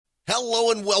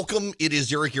Hello and welcome. It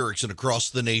is Eric Erickson across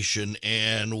the nation,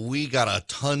 and we got a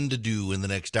ton to do in the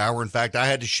next hour. In fact, I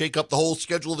had to shake up the whole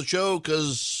schedule of the show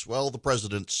because, well, the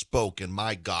president spoke, and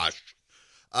my gosh.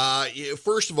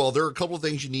 First of all, there are a couple of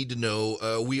things you need to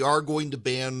know. We are going to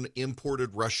ban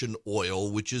imported Russian oil,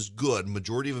 which is good.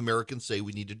 Majority of Americans say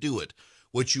we need to do it.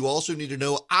 What you also need to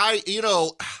know, I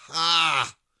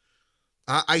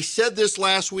said this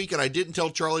last week, and I didn't tell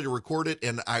Charlie to record it,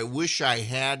 and I wish I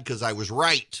had because I was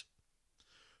right.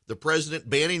 The president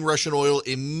banning Russian oil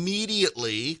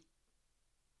immediately.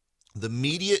 The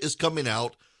media is coming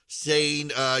out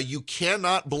saying you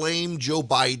cannot blame Joe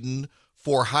Biden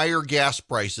for higher gas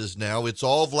prices now. It's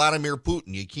all Vladimir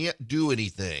Putin. You can't do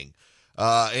anything.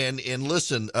 And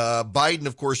listen, Biden,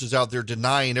 of course, is out there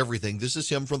denying everything. This is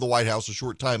him from the White House a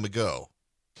short time ago.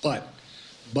 But,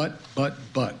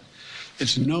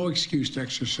 it's no excuse to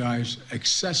exercise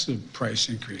excessive price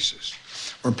increases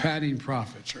or padding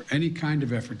profits or any kind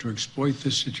of effort to exploit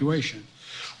this situation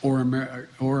or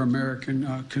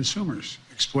American consumers,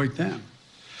 exploit them.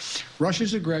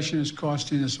 Russia's aggression is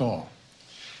costing us all,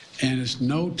 and it's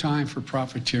no time for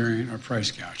profiteering or price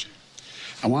gouging.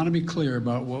 I want to be clear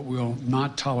about what we'll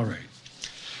not tolerate,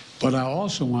 but I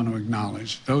also want to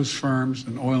acknowledge those firms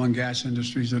and oil and gas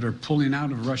industries that are pulling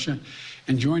out of Russia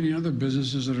and joining other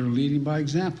businesses that are leading by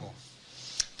example.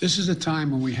 This is a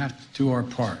time when we have to do our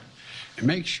part and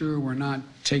make sure we're not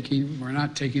taking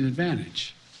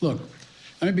advantage. Look,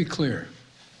 let me be clear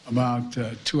about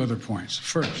two other points.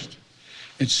 First,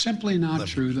 it's simply not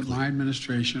true that my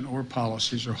administration or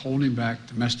policies are holding back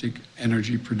domestic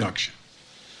energy production.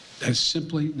 That's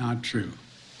simply not true.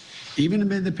 Even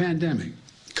amid the pandemic,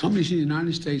 companies in the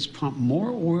United States pumped more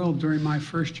oil during my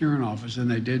first year in office than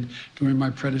they did during my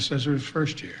predecessor's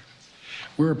first year.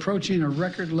 We're approaching a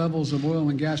record levels of oil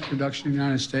and gas production in the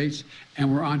United States,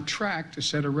 and we're on track to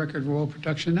set a record of oil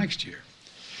production next year.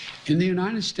 In the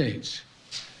United States,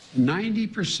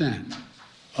 90%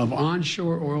 of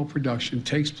onshore oil production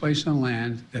takes place on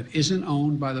land that isn't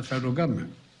owned by the federal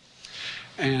government.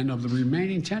 And of the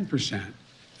remaining 10%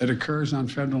 that occurs on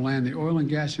federal land, the oil and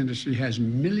gas industry has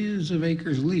millions of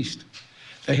acres leased.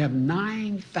 They have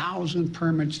 9,000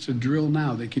 permits to drill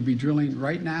now. They could be drilling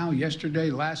right now, yesterday,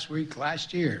 last week,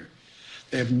 last year.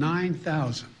 They have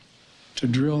 9,000 to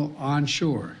drill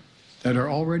onshore that are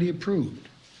already approved.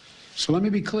 So let me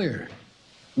be clear.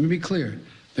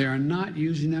 They are not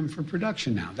using them for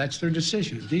production now. That's their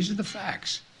decision. These are the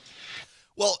facts.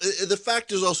 Well, the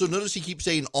fact is also, notice he keeps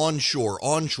saying onshore,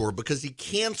 because he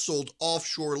canceled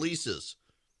offshore leases.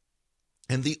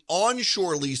 And the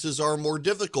onshore leases are more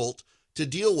difficult to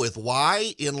deal with.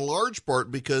 Why? In large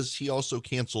part because he also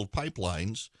canceled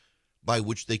pipelines by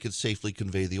which they could safely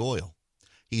convey the oil.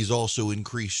 He's also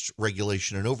increased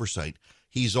regulation and oversight.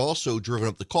 He's also driven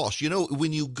up the cost. You know,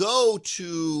 when you go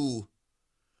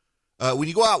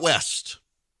out west,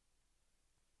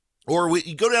 or when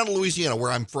you go down to Louisiana,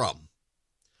 where I'm from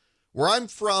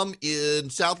in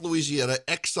South Louisiana,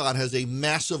 Exxon has a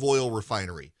massive oil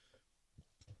refinery.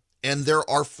 And there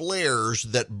are flares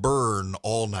that burn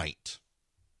all night.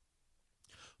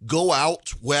 Go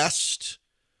out west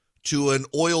to an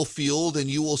oil field and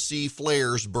you will see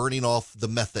flares burning off the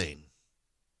methane.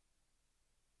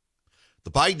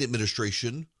 The Biden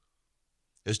administration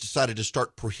has decided to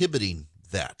start prohibiting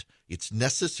that. It's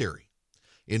necessary.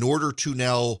 In order to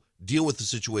now deal with the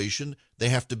situation, they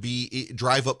have to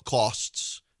drive up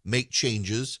costs, make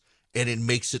changes, and it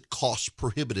makes it cost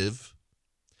prohibitive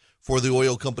for the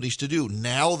oil companies to do.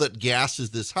 Now that gas is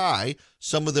this high,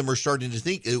 some of them are starting to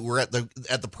think we're at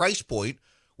the price point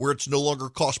where it's no longer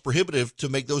cost prohibitive to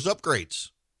make those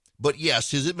upgrades. But yes,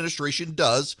 his administration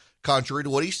does, contrary to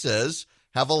what he says,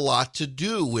 have a lot to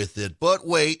do with it. But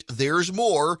wait, there's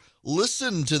more.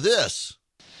 Listen to this.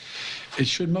 It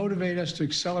should motivate us to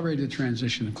accelerate the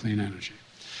transition to clean energy.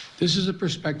 This is a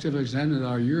perspective that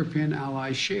our European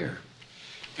allies share,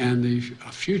 and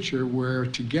a future where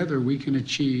together we can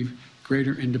achieve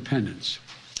greater independence.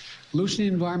 Loosening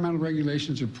environmental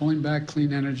regulations or pulling back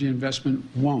clean energy investment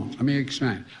will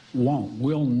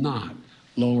not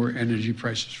lower energy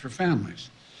prices for families.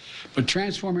 But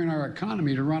transforming our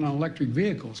economy to run on electric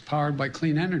vehicles powered by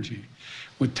clean energy,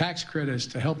 with tax credits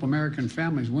to help American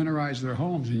families winterize their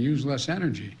homes and use less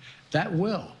energy, that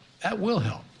will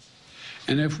help.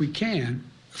 And if we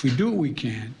do what we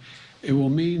can, it will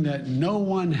mean that no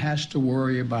one has to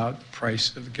worry about the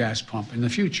price of the gas pump in the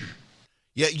future.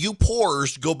 Yeah, you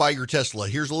poors, go buy your Tesla.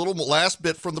 Here's a little last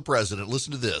bit from the president.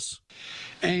 Listen to this.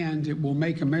 And it will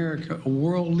make America a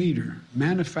world leader,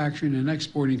 manufacturing and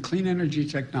exporting clean energy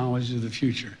technologies of the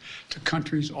future to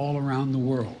countries all around the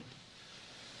world.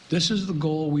 This is the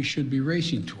goal we should be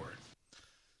racing toward.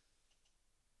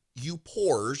 You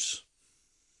poors,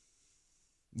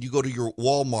 you go to your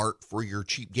Walmart for your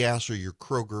cheap gas or your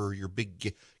Kroger or your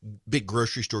big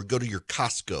grocery store, go to your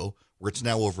Costco where it's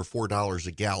now over $4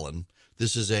 a gallon.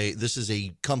 This is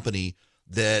a company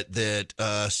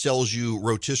that sells you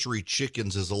rotisserie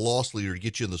chickens as a loss leader to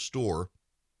get you in the store.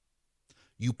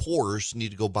 You poors need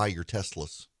to go buy your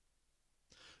Teslas.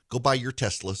 Go buy your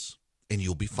Teslas and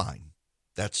you'll be fine.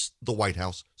 That's the White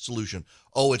House solution.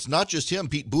 Oh, it's not just him.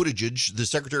 Pete Buttigieg, the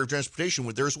Secretary of Transportation,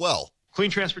 went there as well.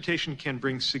 Clean transportation can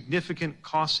bring significant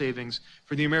cost savings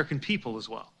for the American people as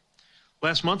well.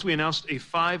 Last month, we announced a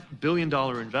 $5 billion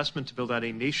investment to build out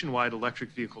a nationwide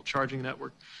electric vehicle charging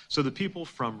network so that people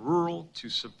from rural to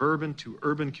suburban to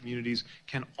urban communities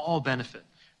can all benefit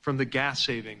from the gas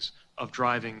savings of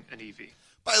driving an EV.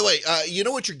 By the way, you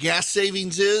know what your gas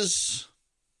savings is?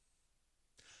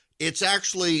 It's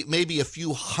actually maybe a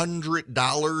few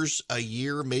 $100 a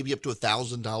year, maybe up to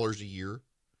 $1,000 a year.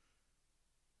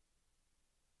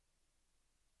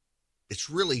 It's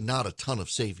really not a ton of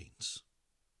savings.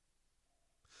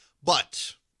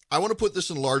 But I want to put this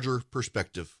in larger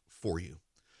perspective for you.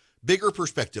 Bigger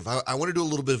perspective. I want to do a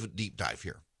little bit of a deep dive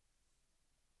here.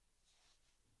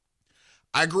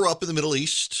 I grew up in the Middle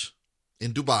East,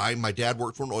 in Dubai. My dad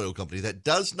worked for an oil company. That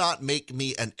does not make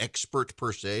me an expert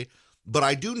per se, but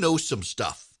I do know some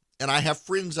stuff. And I have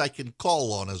friends I can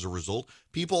call on as a result,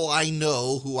 people I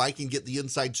know who I can get the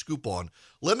inside scoop on.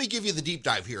 Let me give you the deep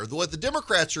dive here. What the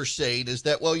Democrats are saying is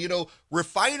that, well,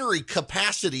 refinery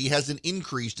capacity hasn't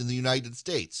increased in the United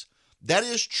States. That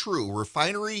is true.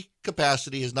 Refinery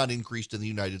capacity has not increased in the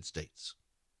United States.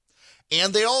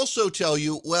 And they also tell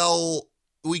you, well,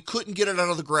 we couldn't get it out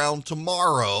of the ground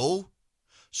tomorrow,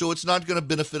 so it's not going to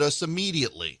benefit us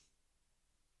immediately.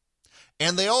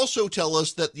 And they also tell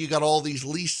us that you got all these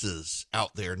leases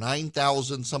out there,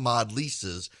 9,000 some odd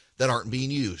leases that aren't being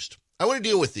used. I want to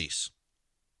deal with these.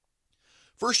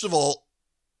 First of all,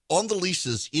 on the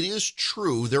leases, it is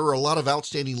true there are a lot of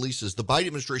outstanding leases. The Biden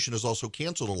administration has also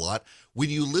canceled a lot. When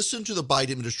you listen to the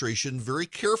Biden administration very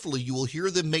carefully, you will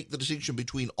hear them make the distinction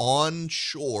between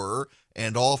onshore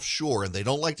and offshore, and they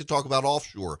don't like to talk about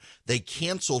offshore. They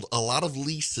canceled a lot of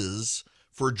leases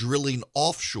for drilling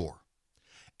offshore.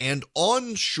 And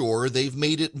onshore, they've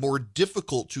made it more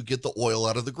difficult to get the oil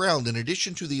out of the ground, in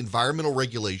addition to the environmental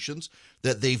regulations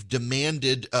that they've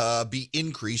demanded be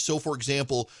increased. So, for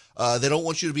example, they don't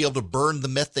want you to be able to burn the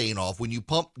methane off. When you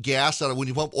pump when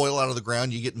you pump oil out of the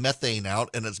ground, you get methane out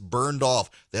and it's burned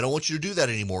off. They don't want you to do that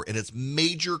anymore. And it's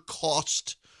major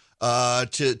cost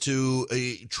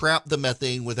to trap the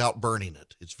methane without burning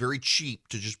it. It's very cheap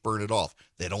to just burn it off.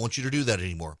 They don't want you to do that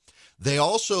anymore. They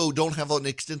also don't have an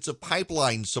extensive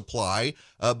pipeline supply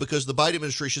because the Biden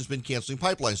administration has been canceling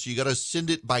pipelines. So you got to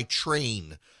send it by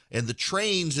train. And the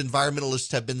trains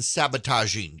environmentalists have been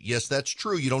sabotaging. Yes, that's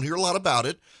true. You don't hear a lot about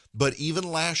it. But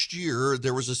even last year,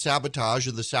 there was a sabotage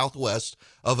in the Southwest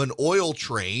of an oil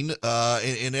train.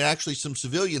 And actually some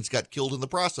civilians got killed in the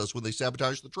process when they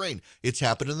sabotaged the train. It's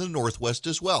happened in the Northwest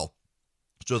as well.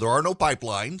 So there are no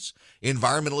pipelines.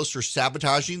 Environmentalists are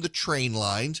sabotaging the train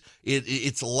lines.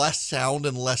 It's less sound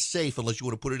and less safe unless you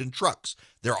want to put it in trucks.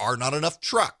 There are not enough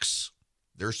trucks.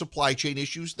 There are supply chain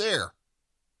issues there.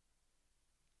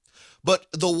 But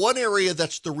the one area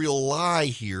that's the real lie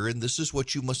here, and this is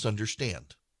what you must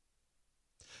understand,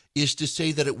 is to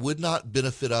say that it would not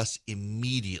benefit us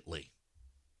immediately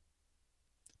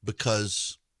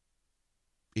because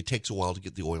it takes a while to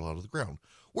get the oil out of the ground.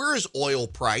 Where is oil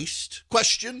priced?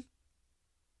 Question.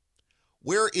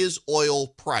 Where is oil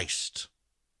priced?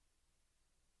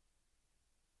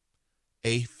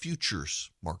 A futures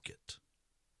market.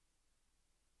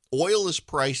 Oil is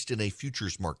priced in a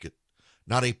futures market,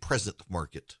 not a present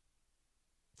market.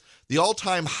 The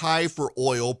all-time high for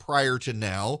oil prior to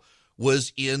now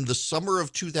was in the summer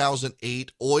of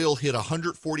 2008. Oil hit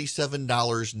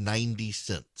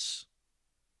 $147.90.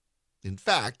 In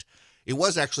fact, it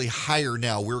was actually higher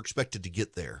now. We're expected to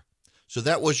get there. So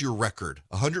that was your record,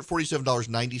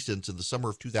 $147.90 in the summer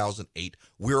of 2008.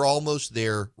 We're almost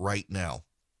there right now.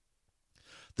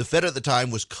 The Fed at the time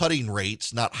was cutting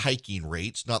rates, not hiking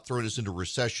rates, not throwing us into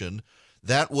recession.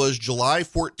 That was July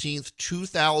 14th,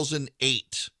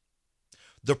 2008.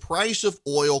 The price of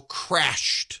oil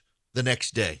crashed the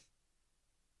next day.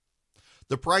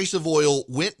 The price of oil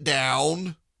went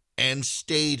down and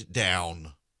stayed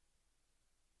down,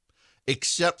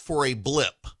 except for a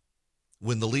blip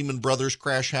when the Lehman Brothers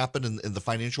crash happened and the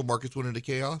financial markets went into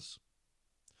chaos.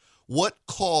 What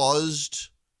caused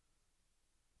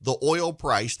the oil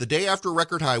price, the day after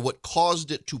record high, what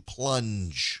caused it to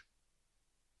plunge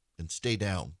and stay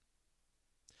down?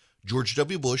 George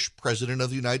W. Bush, President of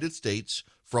the United States,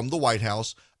 from the White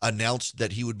House, announced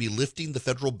that he would be lifting the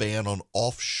federal ban on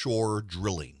offshore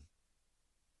drilling.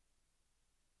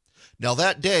 Now,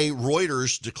 that day,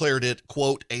 Reuters declared it,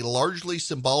 quote, a largely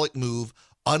symbolic move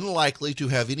unlikely to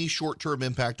have any short-term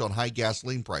impact on high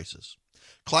gasoline prices.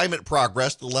 Climate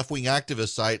Progress, the left-wing activist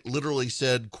site, literally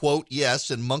said, quote,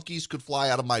 yes, and monkeys could fly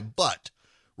out of my butt,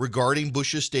 regarding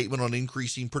Bush's statement on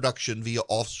increasing production via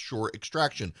offshore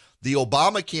extraction. The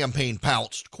Obama campaign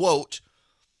pounced, quote,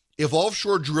 if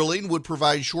offshore drilling would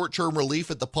provide short-term relief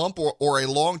at the pump or a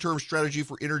long-term strategy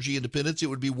for energy independence, it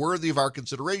would be worthy of our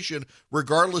consideration,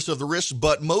 regardless of the risks.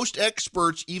 But most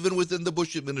experts, even within the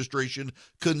Bush administration,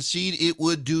 concede it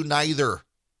would do neither.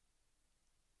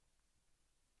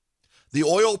 The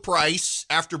oil price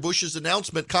after Bush's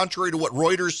announcement, contrary to what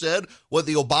Reuters said, what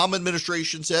the Obama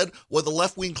administration said, what the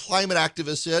left-wing climate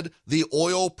activists said, the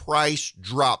oil price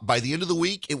dropped. By the end of the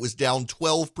week, it was down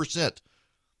 12%.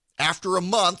 After a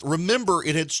month, remember,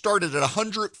 it had started at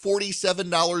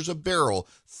 $147 a barrel.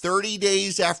 30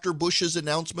 days after Bush's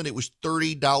announcement, it was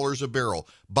 $30 a barrel.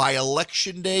 By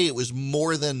Election Day, it was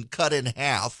more than cut in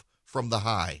half from the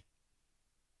high.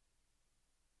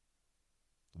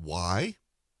 Why?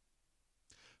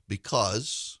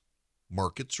 Because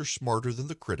markets are smarter than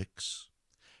the critics,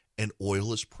 and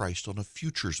oil is priced on a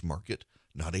futures market,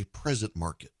 not a present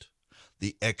market.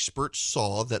 The experts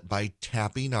saw that by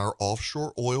tapping our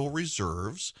offshore oil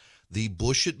reserves, the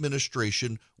Bush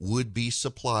administration would be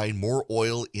supplying more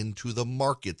oil into the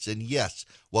markets. And yes,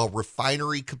 while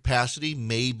refinery capacity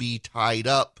may be tied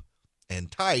up and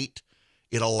tight,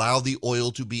 it allowed the oil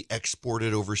to be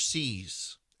exported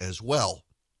overseas as well.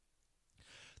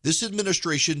 This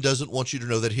administration doesn't want you to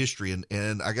know that history,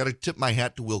 and I got to tip my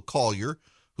hat to Will Collier,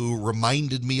 who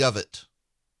reminded me of it.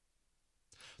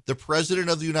 The President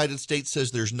of the United States says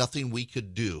there's nothing we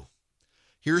could do.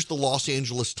 Here's the Los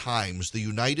Angeles Times. The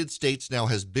United States now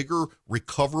has bigger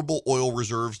recoverable oil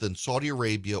reserves than Saudi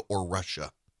Arabia or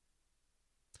Russia.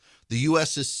 The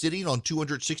U.S. is sitting on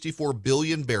 264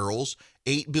 billion barrels,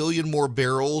 8 billion more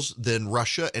barrels than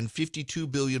Russia, and 52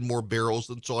 billion more barrels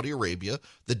than Saudi Arabia,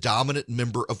 the dominant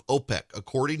member of OPEC,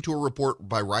 according to a report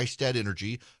by Rystad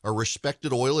Energy, a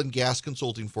respected oil and gas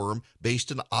consulting firm based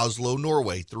in Oslo,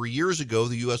 Norway. 3 years ago,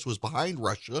 the U.S. was behind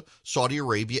Russia, Saudi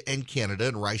Arabia, and Canada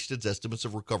in Rystad's estimates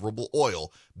of recoverable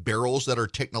oil, barrels that are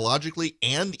technologically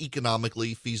and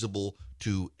economically feasible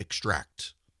to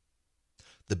extract.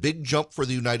 The big jump for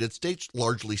the United States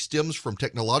largely stems from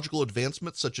technological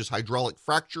advancements such as hydraulic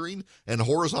fracturing and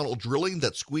horizontal drilling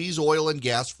that squeeze oil and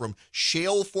gas from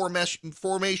shale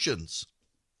formations.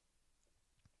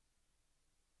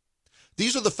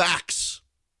 These are the facts.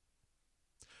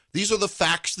 These are the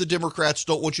facts the Democrats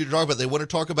don't want you to talk about. They want to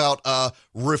talk about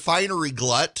refinery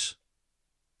glut.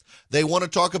 They want to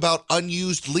talk about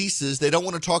unused leases. They don't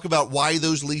want to talk about why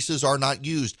those leases are not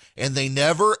used. And they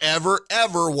never, ever,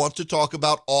 ever want to talk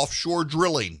about offshore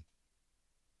drilling.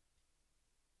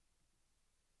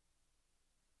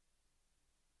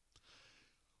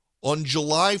 On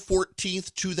July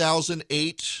 14th,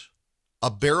 2008,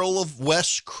 a barrel of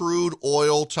West crude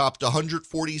oil topped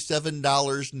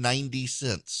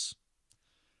 $147.90.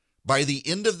 By the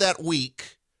end of that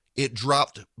week, it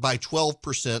dropped by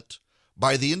 12%.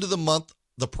 By the end of the month,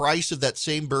 the price of that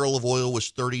same barrel of oil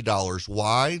was $30.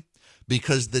 Why?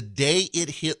 Because the day it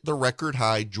hit the record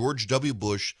high, George W.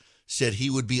 Bush said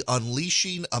he would be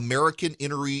unleashing American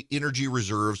energy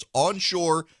reserves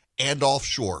onshore and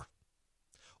offshore.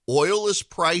 Oil is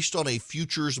priced on a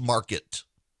futures market.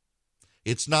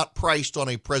 It's not priced on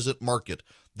a present market.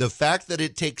 The fact that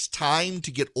it takes time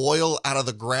to get oil out of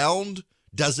the ground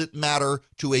doesn't matter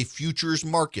to a futures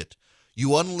market.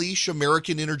 You unleash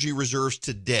American energy reserves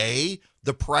today,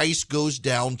 the price goes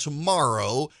down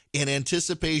tomorrow in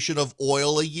anticipation of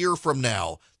oil a year from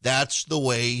now. That's the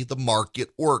way the market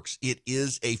works. It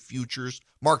is a futures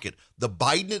market. The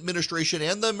Biden administration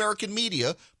and the American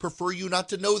media prefer you not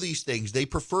to know these things. They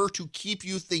prefer to keep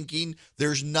you thinking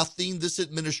there's nothing this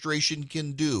administration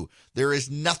can do. There is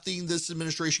nothing this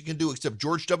administration can do except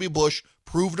George W. Bush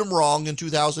proved them wrong in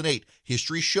 2008.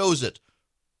 History shows it.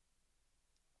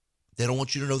 They don't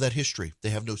want you to know that history. They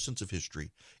have no sense of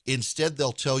history. Instead,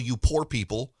 they'll tell you, poor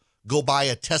people, go buy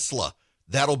a Tesla.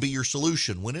 That'll be your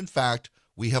solution. When in fact,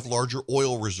 we have larger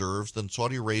oil reserves than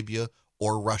Saudi Arabia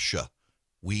or Russia.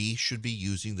 We should be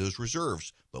using those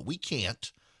reserves, but we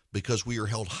can't because we are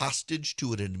held hostage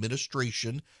to an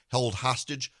administration held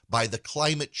hostage by the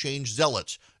climate change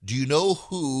zealots. Do you know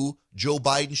who Joe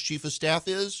Biden's chief of staff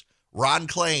is? Ron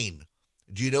Klain.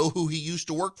 Do you know who he used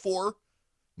to work for?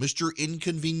 Mr.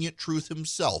 Inconvenient Truth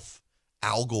himself,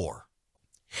 Al Gore.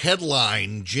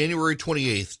 Headline, January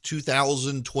 28th,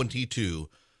 2022.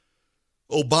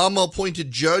 Obama appointed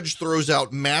judge throws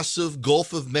out massive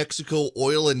Gulf of Mexico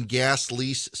oil and gas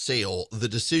lease sale. The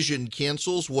decision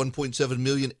cancels 1.7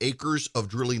 million acres of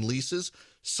drilling leases,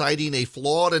 citing a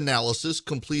flawed analysis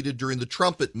completed during the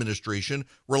Trump administration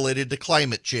related to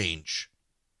climate change.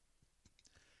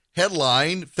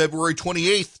 Headline, February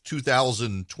 28th,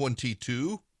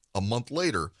 2022, a month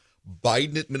later.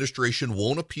 Biden administration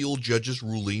won't appeal judge's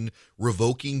ruling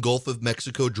revoking Gulf of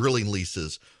Mexico drilling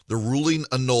leases. The ruling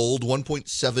annulled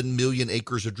 1.7 million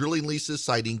acres of drilling leases,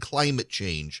 citing climate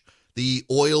change. The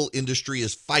oil industry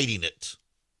is fighting it.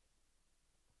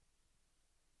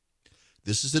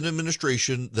 This is an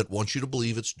administration that wants you to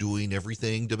believe it's doing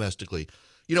everything domestically.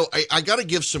 You know, I got to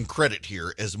give some credit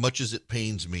here, as much as it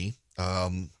pains me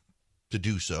to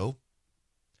do so.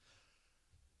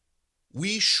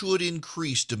 We should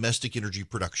increase domestic energy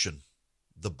production.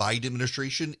 The Biden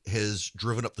administration has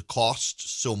driven up the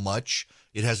cost so much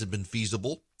it hasn't been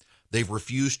feasible. They've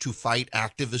refused to fight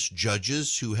activist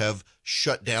judges who have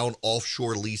shut down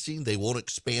offshore leasing. They won't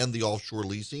expand the offshore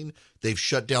leasing. They've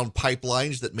shut down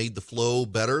pipelines that made the flow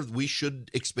better. We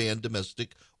should expand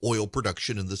domestic oil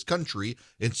production in this country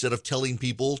instead of telling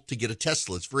people to get a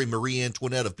Tesla. It's very Marie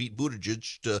Antoinette of Pete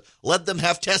Buttigieg to let them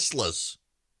have Teslas.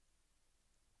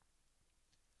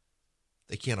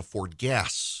 They can't afford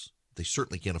gas. They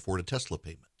certainly can't afford a Tesla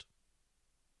payment.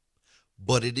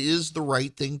 But it is the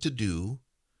right thing to do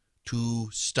to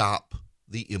stop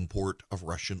the import of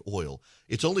Russian oil.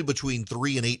 It's only between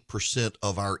 3 and 8%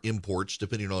 of our imports,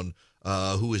 depending on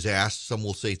who is asked. Some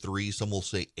will say 3, some will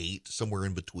say 8, somewhere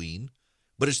in between.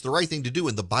 But it's the right thing to do,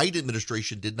 and the Biden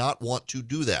administration did not want to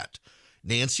do that.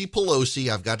 Nancy Pelosi,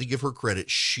 I've got to give her credit.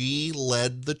 She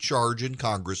led the charge in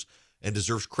Congress and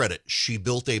deserves credit. She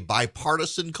built a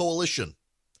bipartisan coalition.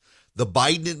 The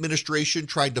Biden administration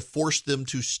tried to force them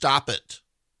to stop it.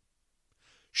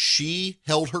 She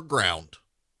held her ground.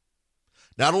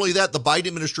 Not only that, the Biden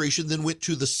administration then went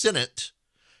to the Senate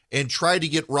and tried to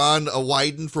get Ron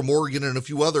Wyden from Oregon and a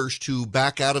few others to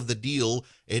back out of the deal,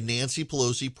 and Nancy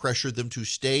Pelosi pressured them to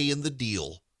stay in the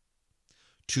deal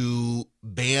to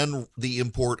ban the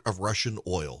import of Russian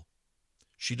oil.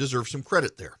 She deserves some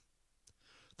credit there.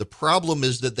 The problem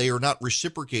is that they are not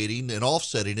reciprocating and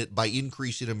offsetting it by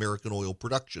increasing American oil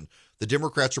production. The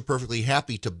Democrats are perfectly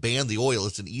happy to ban the oil.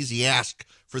 It's an easy ask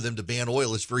for them to ban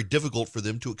oil. It's very difficult for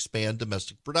them to expand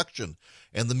domestic production.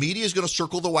 And the media is going to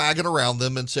circle the wagon around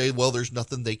them and say, well, there's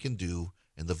nothing they can do.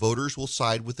 And the voters will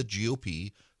side with the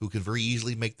GOP, who can very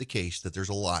easily make the case that there's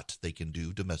a lot they can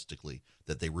do domestically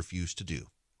that they refuse to do.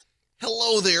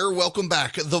 Hello there. Welcome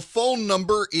back. The phone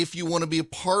number, if you want to be a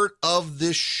part of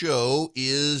this show,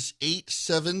 is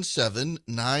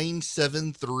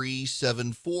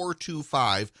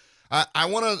 877-973-7425. I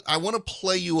want to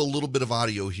play you a little bit of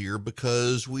audio here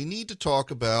because we need to talk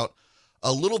about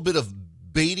a little bit of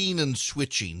baiting and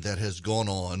switching that has gone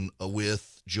on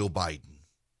with Joe Biden.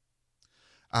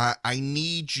 I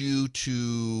need you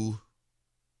to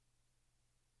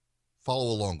follow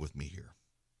along with me here.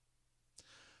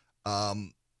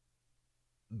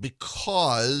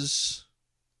 Because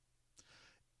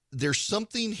there's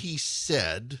something he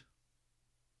said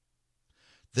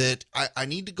that I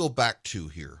need to go back to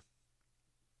here.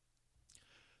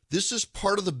 This is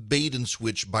part of the bait and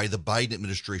switch by the Biden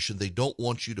administration they don't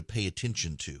want you to pay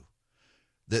attention to.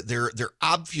 That they're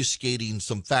obfuscating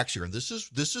some facts here. And this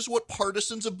is what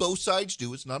partisans of both sides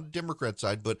do. It's not a Democrat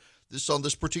side, but on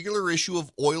this particular issue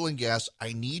of oil and gas,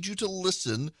 I need you to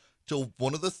listen to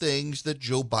one of the things that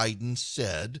Joe Biden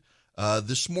said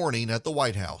this morning at the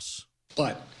White House.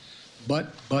 But,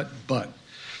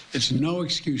 it's no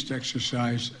excuse to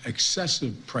exercise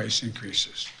excessive price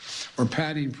increases or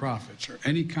padding profits or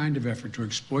any kind of effort to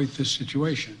exploit this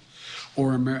situation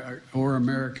or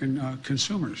American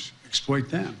consumers, exploit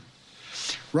them.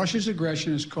 Russia's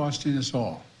aggression is costing us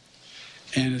all,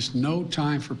 and it's no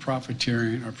time for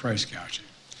profiteering or price gouging.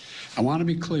 I want to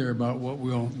be clear about what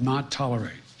we'll not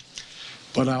tolerate.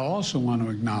 But I also want to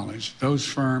acknowledge those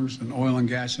firms and oil and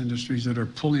gas industries that are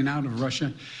pulling out of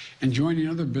Russia and joining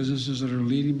other businesses that are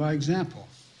leading by example.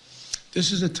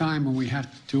 This is a time when we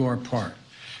have to do our part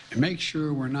and make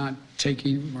sure we're not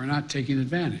taking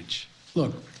advantage.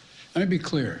 Look, let me be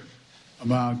clear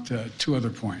about 2 other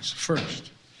points.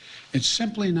 First, it's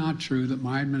simply not true that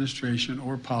my administration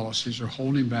or policies are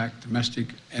holding back domestic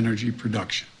energy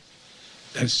production.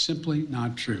 That's simply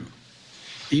not true.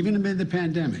 Even amid the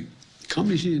pandemic,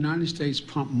 companies in the United States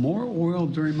pumped more oil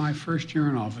during my first year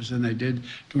in office than they did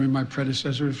during my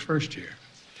predecessor's first year.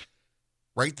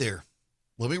 Right there.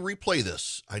 Let me replay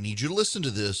this. I need you to listen to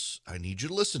this.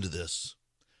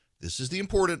 This is the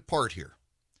important part here.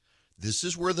 This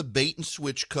is where the bait and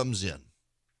switch comes in.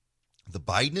 The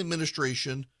Biden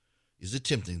administration is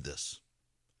attempting this.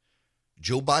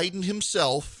 Joe Biden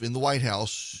himself in the White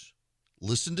House,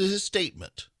 listen to his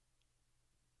statement.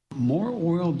 More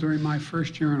oil during my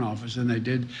first year in office than they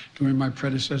did during my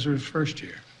predecessor's first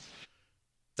year.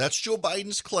 That's Joe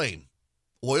Biden's claim.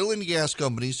 Oil and gas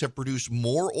companies have produced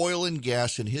more oil and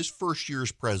gas in his first year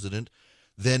as president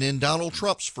than in Donald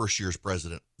Trump's first year as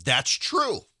president. That's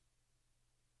true.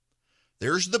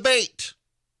 There's the bait.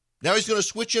 Now he's going to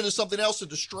switch into something else to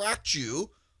distract you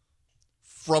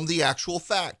from the actual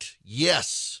fact.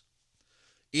 Yes,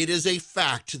 it is a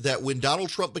fact that when Donald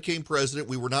Trump became president,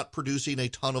 we were not producing a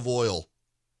ton of oil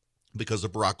because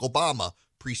of Barack Obama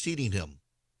preceding him.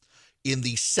 In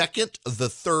the second, the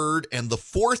third, and the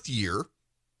fourth year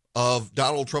of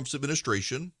Donald Trump's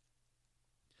administration,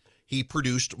 he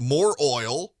produced more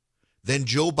oil than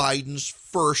Joe Biden's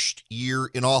first year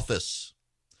in office.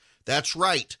 That's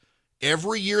right.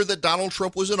 Every year that Donald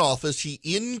Trump was in office, he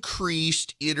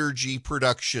increased energy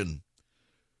production.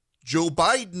 Joe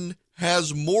Biden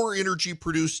has more energy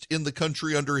produced in the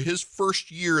country under his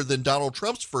first year than Donald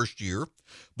Trump's first year,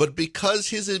 but because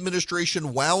his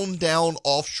administration wound down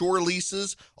offshore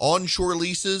leases, onshore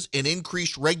leases, and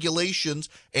increased regulations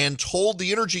and told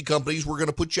the energy companies we're going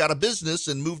to put you out of business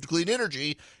and move to clean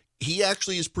energy, he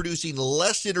actually is producing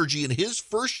less energy in his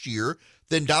first year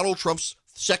than Donald Trump's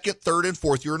second, third, and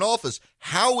fourth year in office.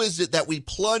 How is it that we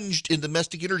plunged in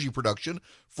domestic energy production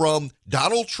from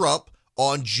Donald Trump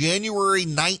on January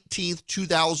 19th,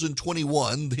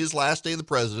 2021, his last day of the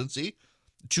presidency,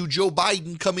 to Joe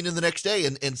Biden coming in the next day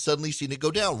and suddenly seeing it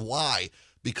go down? Why?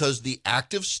 Because the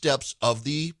active steps of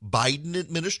the Biden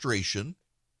administration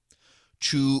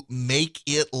to make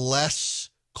it less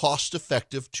cost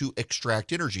effective to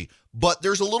extract energy. But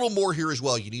there's a little more here as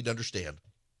well you need to understand.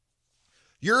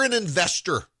 You're an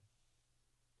investor.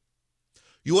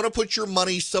 You want to put your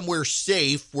money somewhere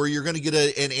safe where you're going to get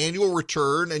an annual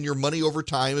return and your money over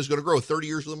time is going to grow 30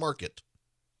 years of the market.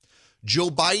 Joe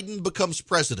Biden becomes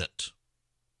president,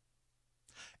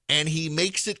 and he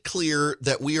makes it clear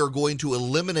that we are going to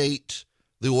eliminate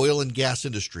the oil and gas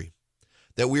industry,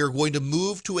 that we are going to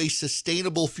move to a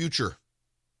sustainable future.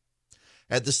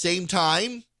 At the same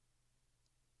time,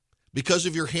 because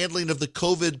of your handling of the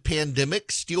COVID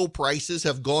pandemic, steel prices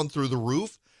have gone through the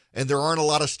roof, and there aren't a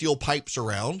lot of steel pipes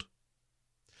around.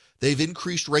 They've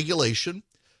increased regulation.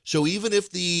 So even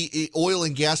if the oil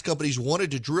and gas companies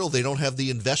wanted to drill, they don't have the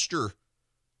investor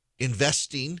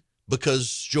investing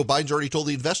because Joe Biden's already told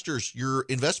the investors, your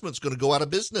investment's going to go out of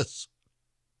business.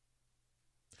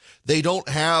 They don't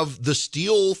have the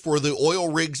steel for the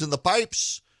oil rigs and the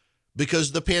pipes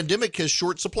because the pandemic has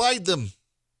short supplied them.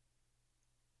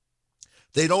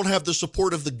 They don't have the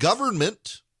support of the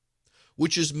government,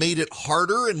 which has made it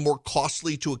harder and more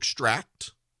costly to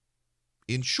extract.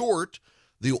 In short,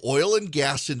 the oil and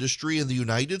gas industry in the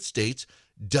United States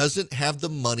doesn't have the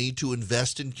money to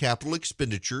invest in capital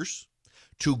expenditures,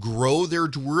 to grow their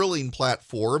drilling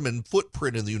platform and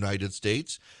footprint in the United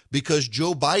States, because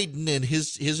Joe Biden and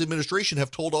his administration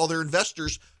have told all their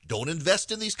investors, don't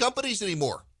invest in these companies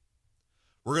anymore.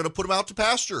 We're going to put them out to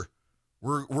pasture.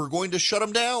 We're going to shut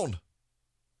them down.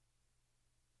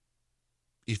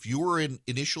 If you were an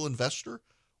initial investor,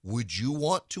 would you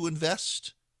want to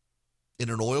invest in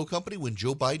an oil company when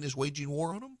Joe Biden is waging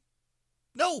war on them?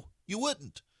 No, you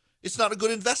wouldn't. It's not a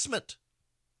good investment.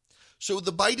 So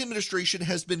the Biden administration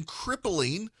has been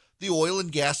crippling the oil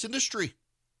and gas industry.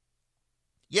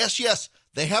 Yes,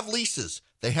 they have leases.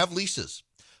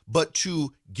 But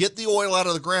to get the oil out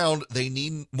of the ground, they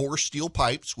need more steel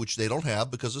pipes, which they don't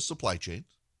have because of supply chains.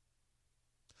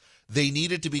 They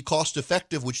need it to be cost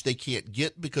effective, which they can't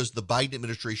get because the Biden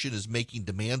administration is making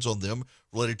demands on them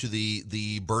related to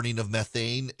the burning of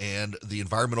methane and the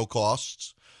environmental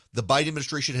costs. The Biden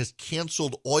administration has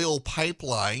canceled oil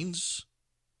pipelines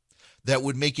that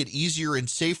would make it easier and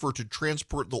safer to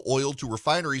transport the oil to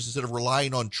refineries instead of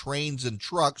relying on trains and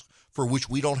trucks, for which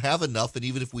we don't have enough. And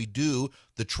even if we do,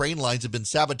 the train lines have been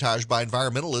sabotaged by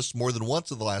environmentalists more than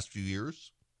once in the last few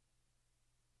years.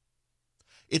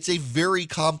 It's a very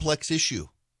complex issue.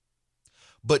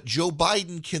 But Joe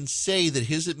Biden can say that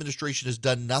his administration has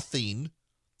done nothing,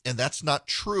 and that's not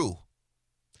true.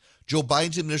 Joe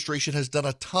Biden's administration has done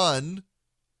a ton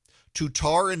to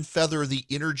tar and feather the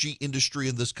energy industry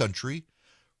in this country,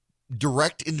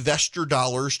 direct investor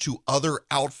dollars to other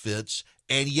outfits,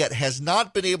 and yet has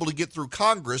not been able to get through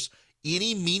Congress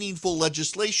any meaningful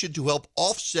legislation to help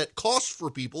offset costs for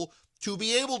people to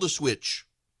be able to switch.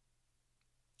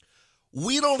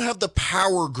 We don't have the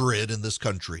power grid in this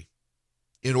country.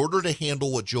 in order to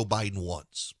handle what Joe Biden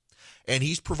wants. And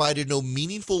he's provided no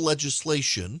meaningful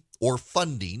legislation or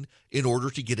funding in order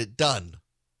to get it done.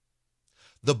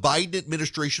 The Biden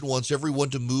administration wants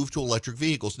everyone to move to electric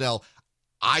vehicles. Now,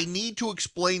 I need to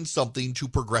explain something to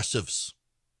progressives.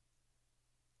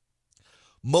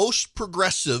 Most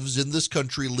progressives in this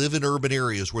country live in urban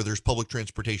areas where there's public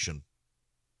transportation.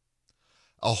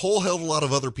 A whole hell of a lot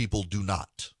of other people do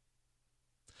not.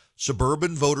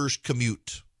 Suburban voters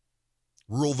commute.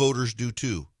 Rural voters do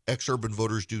too. Ex-urban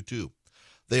voters do too.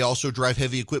 They also drive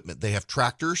heavy equipment. They have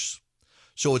tractors.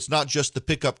 So it's not just the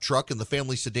pickup truck and the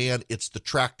family sedan. It's the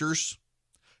tractors.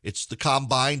 It's the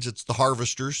combines. It's the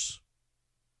harvesters.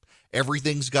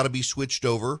 Everything's got to be switched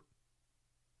over.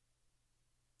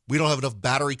 We don't have enough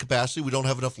battery capacity. We don't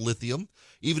have enough lithium.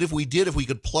 Even if we did, if we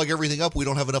could plug everything up, we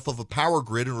don't have enough of a power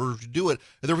grid in order to do it.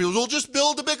 And there are people who will just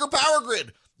build a bigger power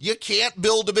grid. You can't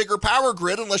build a bigger power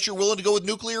grid unless you're willing to go with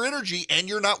nuclear energy, and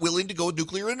you're not willing to go with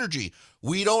nuclear energy.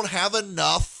 We don't have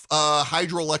enough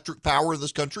hydroelectric power in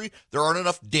this country. There aren't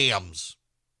enough dams.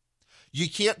 You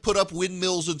can't put up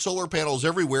windmills and solar panels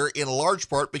everywhere, in a large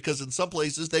part because in some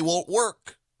places they won't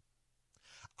work.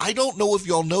 I don't know if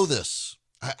y'all know this.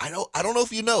 I don't know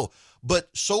if you know,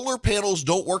 but solar panels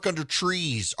don't work under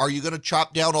trees. Are you going to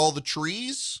chop down all the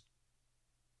trees?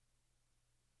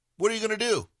 What are you going to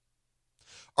do?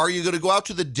 Are you going to go out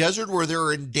to the desert where there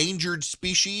are endangered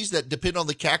species that depend on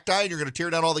the cacti, and you're going to tear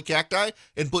down all the cacti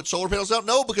and put solar panels out?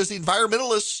 No, because the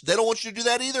environmentalists, they don't want you to do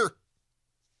that either.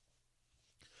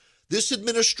 This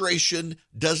administration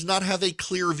does not have a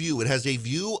clear view. It has a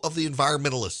view of the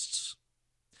environmentalists.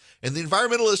 And the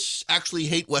environmentalists actually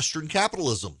hate Western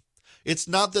capitalism. It's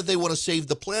not that they want to save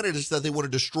the planet, it's that they want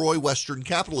to destroy Western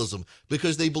capitalism,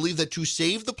 because they believe that to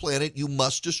save the planet, you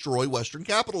must destroy Western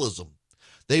capitalism.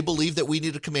 They believe that we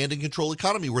need a command and control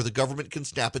economy where the government can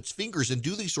snap its fingers and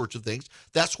do these sorts of things.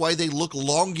 That's why they look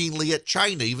longingly at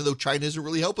China, even though China isn't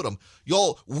really helping them.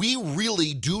 Y'all, we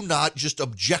really do not just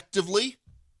objectively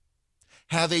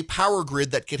have a power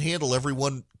grid that can handle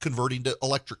everyone converting to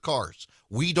electric cars.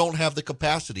 We don't have the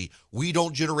capacity. We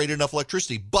don't generate enough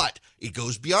electricity, but it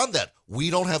goes beyond that. We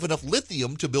don't have enough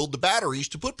lithium to build the batteries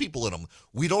to put people in them.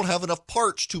 We don't have enough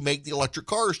parts to make the electric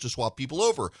cars to swap people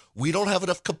over. We don't have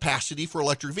enough capacity for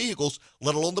electric vehicles,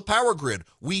 let alone the power grid.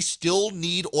 We still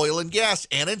need oil and gas.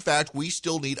 And in fact, we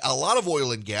still need a lot of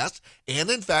oil and gas. And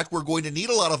in fact, we're going to need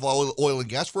a lot of oil and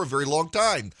gas for a very long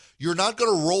time. You're not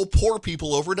going to roll poor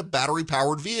people over into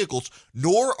battery-powered vehicles,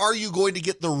 nor are you going to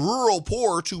get the rural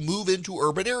poor to move into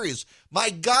urban areas. My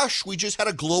gosh, we just had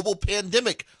a global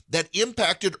pandemic that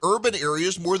impacted urban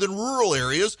areas more than rural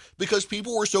areas because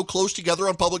people were so close together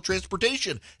on public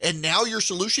transportation. And now your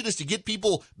solution is to get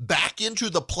people back into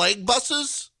the plague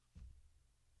buses?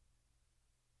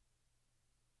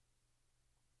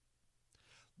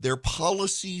 Their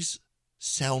policies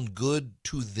sound good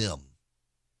to them.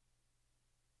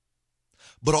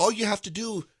 But all you have to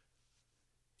do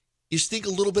is think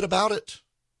a little bit about it.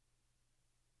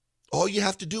 All you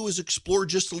have to do is explore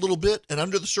just a little bit, and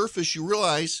under the surface, you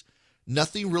realize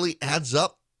nothing really adds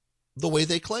up the way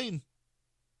they claim.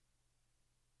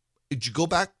 Did you go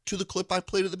back to the clip I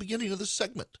played at the beginning of this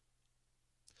segment?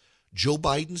 Joe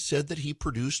Biden said that he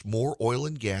produced more oil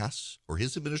and gas, or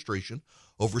his administration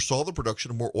oversaw the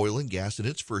production of more oil and gas in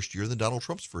its first year than Donald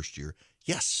Trump's first year.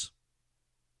 Yes,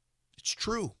 it's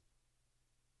true.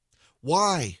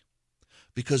 Why?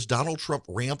 Because Donald Trump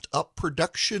ramped up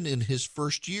production in his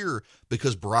first year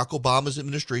because Barack Obama's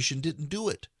administration didn't do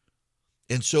it.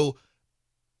 And so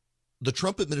the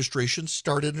Trump administration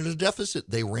started in a deficit.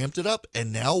 They ramped it up.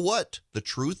 And now what? The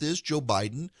truth is Joe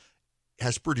Biden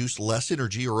has produced less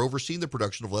energy or overseen the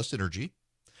production of less energy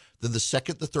than the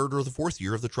second, the third, or the fourth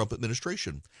year of the Trump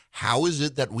administration. How is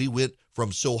it that we went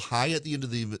from so high at the end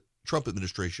of the Trump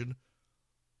administration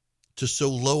to so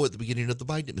low at the beginning of the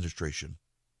Biden administration?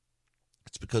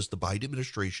 It's because the Biden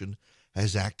administration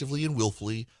has actively and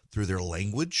willfully, through their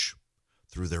language,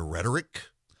 through their rhetoric,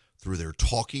 through their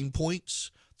talking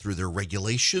points, through their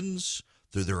regulations,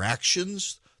 through their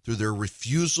actions, through their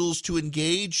refusals to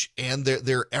engage and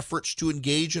their efforts to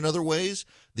engage in other ways,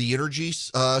 the energy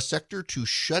sector, to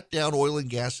shut down oil and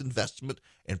gas investment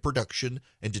and production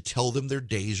and to tell them their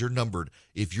days are numbered.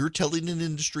 If you're telling an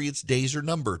industry its days are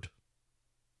numbered,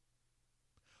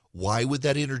 why would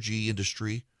that energy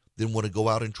industry then want to go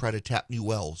out and try to tap new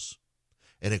wells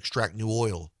and extract new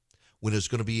oil when it's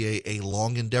going to be a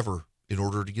long endeavor in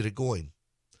order to get it going?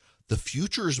 The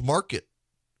futures market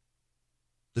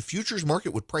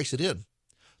would price it in.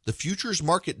 The futures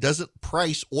market doesn't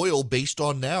price oil based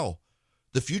on now.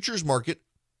 The futures market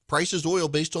prices oil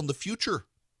based on the future.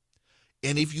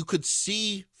 And if you could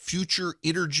see future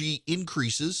energy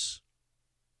increases,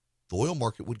 the oil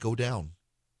market would go down.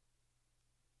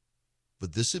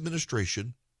 But this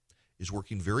administration is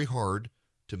working very hard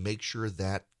to make sure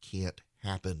that can't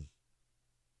happen.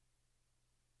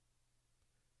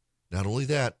 Not only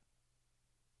that,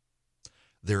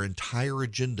 their entire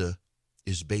agenda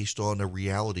is based on a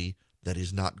reality that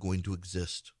is not going to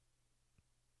exist.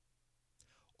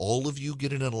 All of you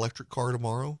get in an electric car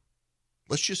tomorrow.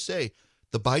 Let's just say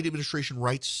the Biden administration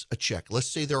writes a check. Let's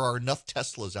say there are enough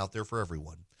Teslas out there for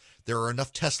everyone. There are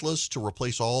enough Teslas to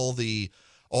replace all the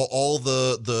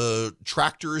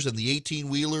tractors and the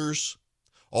 18-wheelers,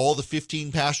 all the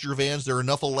 15-passenger vans. There are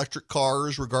enough electric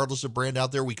cars, regardless of brand,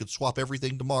 out there. We could swap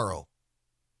everything tomorrow.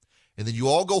 And then you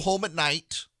all go home at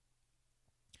night,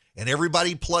 and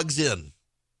everybody plugs in.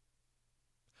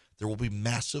 There will be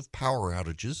massive power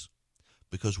outages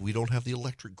because we don't have the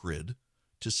electric grid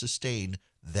to sustain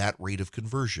that rate of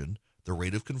conversion, the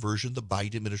rate of conversion the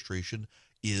Biden administration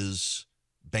is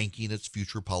banking its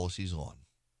future policies on.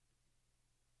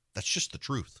 That's just the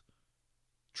truth.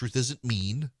 Truth isn't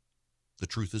mean. The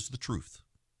truth is the truth.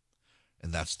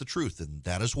 And that's the truth. And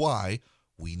that is why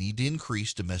we need to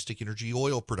increase domestic energy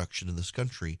oil production in this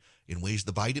country in ways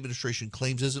the Biden administration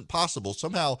claims isn't possible.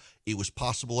 Somehow it was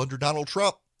possible under Donald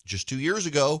Trump just 2 years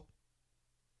ago,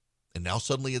 and now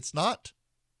suddenly it's not.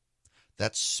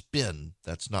 That's spin.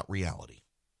 That's not reality.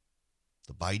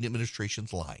 The Biden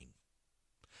administration's lying.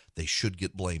 They should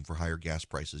get blamed for higher gas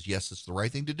prices. Yes, it's the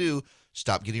right thing to do.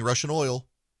 Stop getting Russian oil.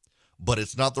 But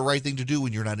it's not the right thing to do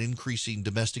when you're not increasing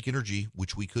domestic energy,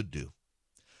 which we could do.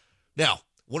 Now,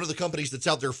 one of the companies that's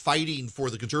out there fighting for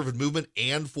the conservative movement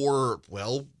and for,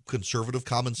 well, conservative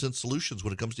common sense solutions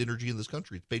when it comes to energy in this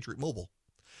country, it's Patriot Mobile.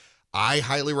 I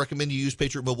highly recommend you use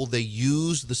Patriot Mobile. They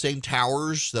use the same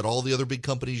towers that all the other big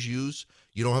companies use.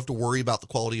 You don't have to worry about the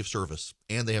quality of service,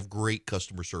 and they have great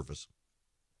customer service.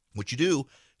 What you do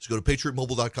is go to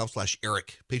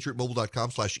patriotmobile.com/Eric,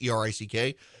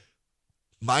 patriotmobile.com/ERICK.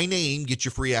 My name gets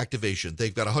you free activation.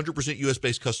 They've got 100%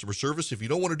 U.S.-based customer service. If you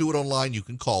don't want to do it online, you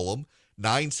can call them,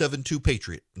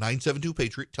 972-PATRIOT,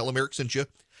 972-PATRIOT. Tell them Eric sent you.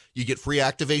 You get free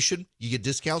activation. You get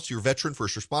discounts. You're a veteran,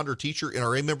 first responder, teacher,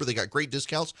 NRA member. They got great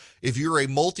discounts. If you're a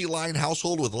multi-line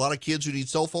household with a lot of kids who need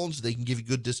cell phones, they can give you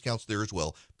good discounts there as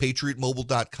well.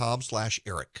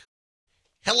 patriotmobile.com/Eric.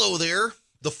 Hello there.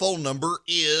 The phone number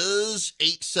is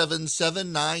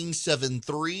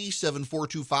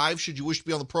 877-973-7425. Should you wish to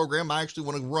be on the program, I actually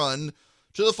want to run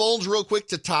to the phones real quick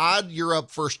to Todd. You're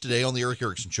up first today on the Eric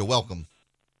Erickson Show. Welcome.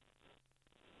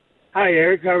 Hi,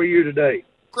 Eric. How are you today?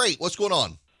 Great. What's going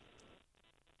on?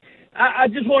 I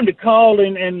just wanted to call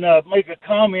and make a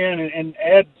comment and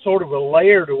add sort of a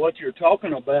layer to what you're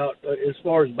talking about as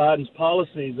far as Biden's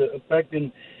policies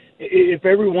affecting if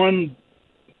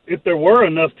there were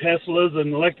enough Teslas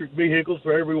and electric vehicles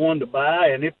for everyone to buy,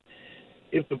 and if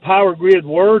the power grid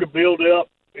were to build up,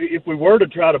 if we were to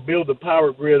try to build the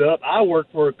power grid up, I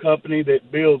work for a company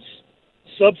that builds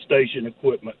substation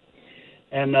equipment,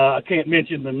 and I can't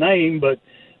mention the name, but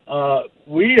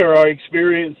we are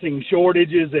experiencing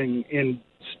shortages in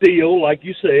steel, like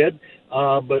you said,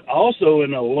 but also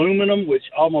in aluminum, which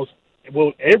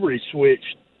every switch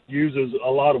uses a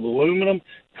lot of aluminum,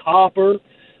 copper,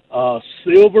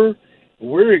 silver.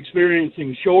 We're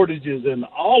experiencing shortages in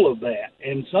all of that,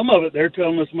 and some of it they're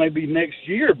telling us maybe next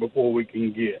year before we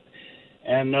can get.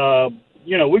 And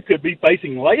we could be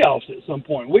facing layoffs at some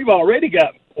point. We've already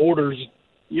got orders,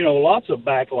 lots of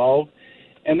backlog,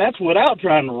 and that's without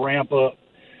trying to ramp up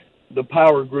the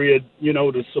power grid,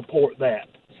 to support that.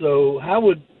 So how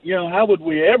would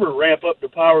we ever ramp up the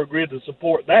power grid to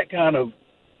support that kind of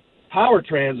power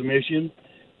transmission?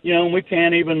 We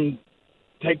can't even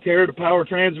take care of the power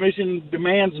transmission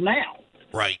demands now.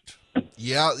 Right.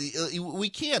 Yeah, we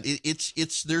can't.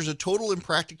 There's a total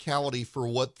impracticality for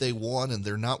what they want, and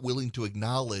they're not willing to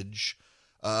acknowledge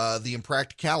the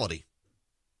impracticality,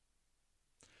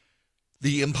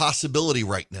 the impossibility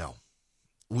right now.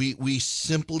 We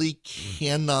simply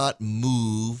cannot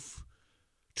move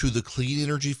to the clean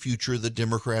energy future the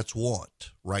Democrats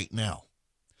want right now.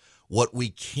 What we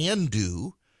can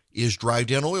do is drive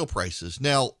down oil prices.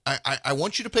 Now, I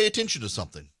want you to pay attention to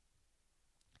something.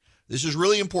 This is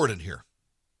really important here.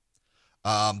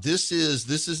 This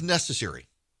is necessary.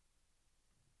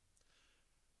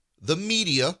 The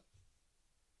media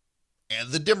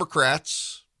and the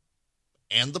Democrats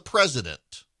and the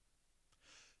president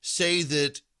say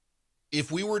that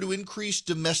if we were to increase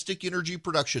domestic energy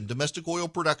production, domestic oil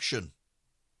production,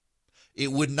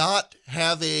 it would not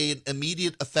have an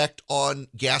immediate effect on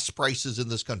gas prices in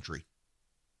this country.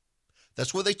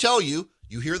 That's what they tell you.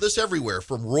 You hear this everywhere,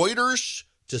 from Reuters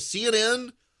to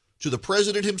CNN to the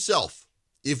president himself.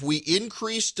 If we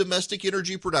increase domestic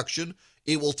energy production,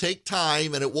 it will take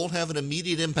time and it won't have an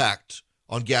immediate impact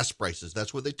on gas prices.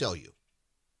 That's what they tell you.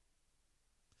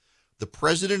 The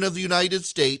president of the United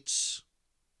States,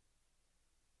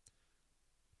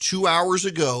 2 hours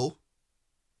ago,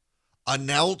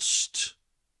 announced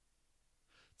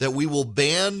that we will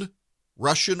ban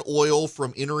Russian oil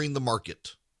from entering the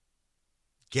market.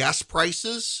 Gas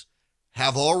prices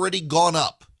have already gone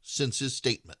up since his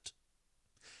statement.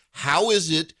 How is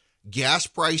it gas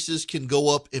prices can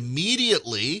go up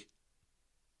immediately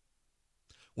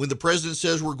when the president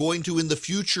says we're going to in the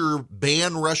future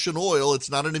ban Russian oil?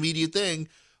 It's not an immediate thing,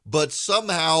 but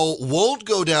somehow won't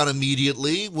go down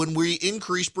immediately when we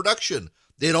increase production.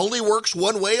 It only works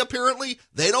one way, apparently.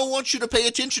 They don't want you to pay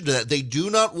attention to that. They do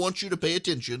not want you to pay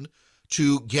attention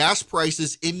to gas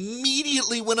prices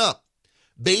immediately went up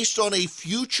based on a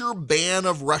future ban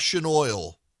of Russian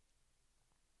oil.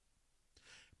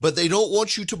 But they don't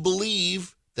want you to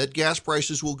believe that gas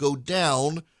prices will go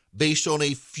down based on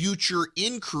a future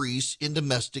increase in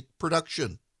domestic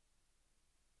production.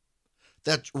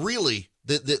 That's really,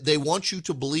 they want you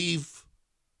to believe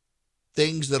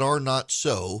things that are not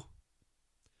so,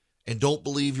 and don't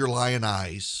believe your lying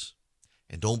eyes,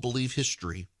 and don't believe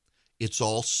history. It's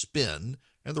all spin,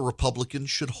 and the Republicans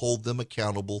should hold them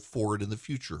accountable for it in the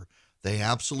future. They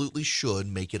absolutely should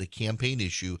make it a campaign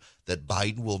issue that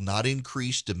Biden will not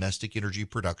increase domestic energy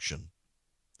production.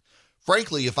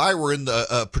 Frankly, if I were in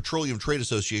the Petroleum Trade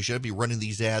Association, I'd be running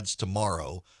these ads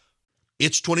tomorrow.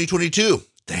 It's 2022.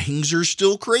 Things are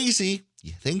still crazy.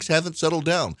 Things haven't settled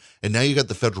down. And now you got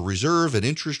the Federal Reserve and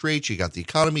interest rates. You got the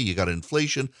economy. You got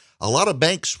inflation. A lot of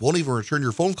banks won't even return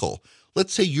your phone call.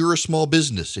 Let's say you're a small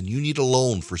business and you need a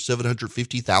loan for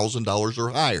 $750,000 or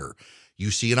higher.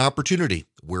 You see an opportunity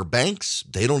where banks,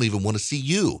 they don't even want to see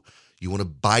you. You want to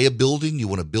buy a building, you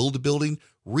want to build a building,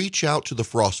 reach out to the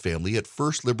Frost family at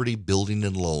First Liberty Building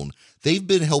and Loan. They've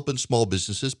been helping small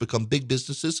businesses become big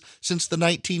businesses since the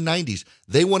 1990s.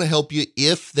 They want to help you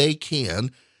if they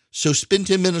can. So spend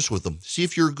 10 minutes with them. See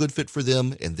if you're a good fit for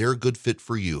them and they're a good fit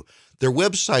for you. Their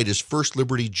website is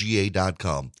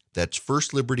firstlibertyga.com. That's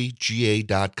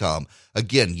firstlibertyga.com.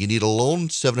 Again, you need a loan,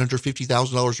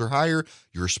 $750,000 or higher.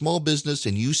 You're a small business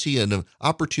and you see an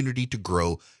opportunity to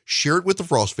grow. Share it with the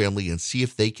Frost family and see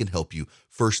if they can help you.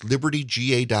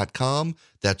 Firstlibertyga.com.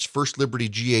 That's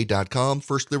firstlibertyga.com.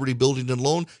 First Liberty Building and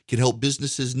Loan can help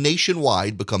businesses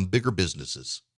nationwide become bigger businesses.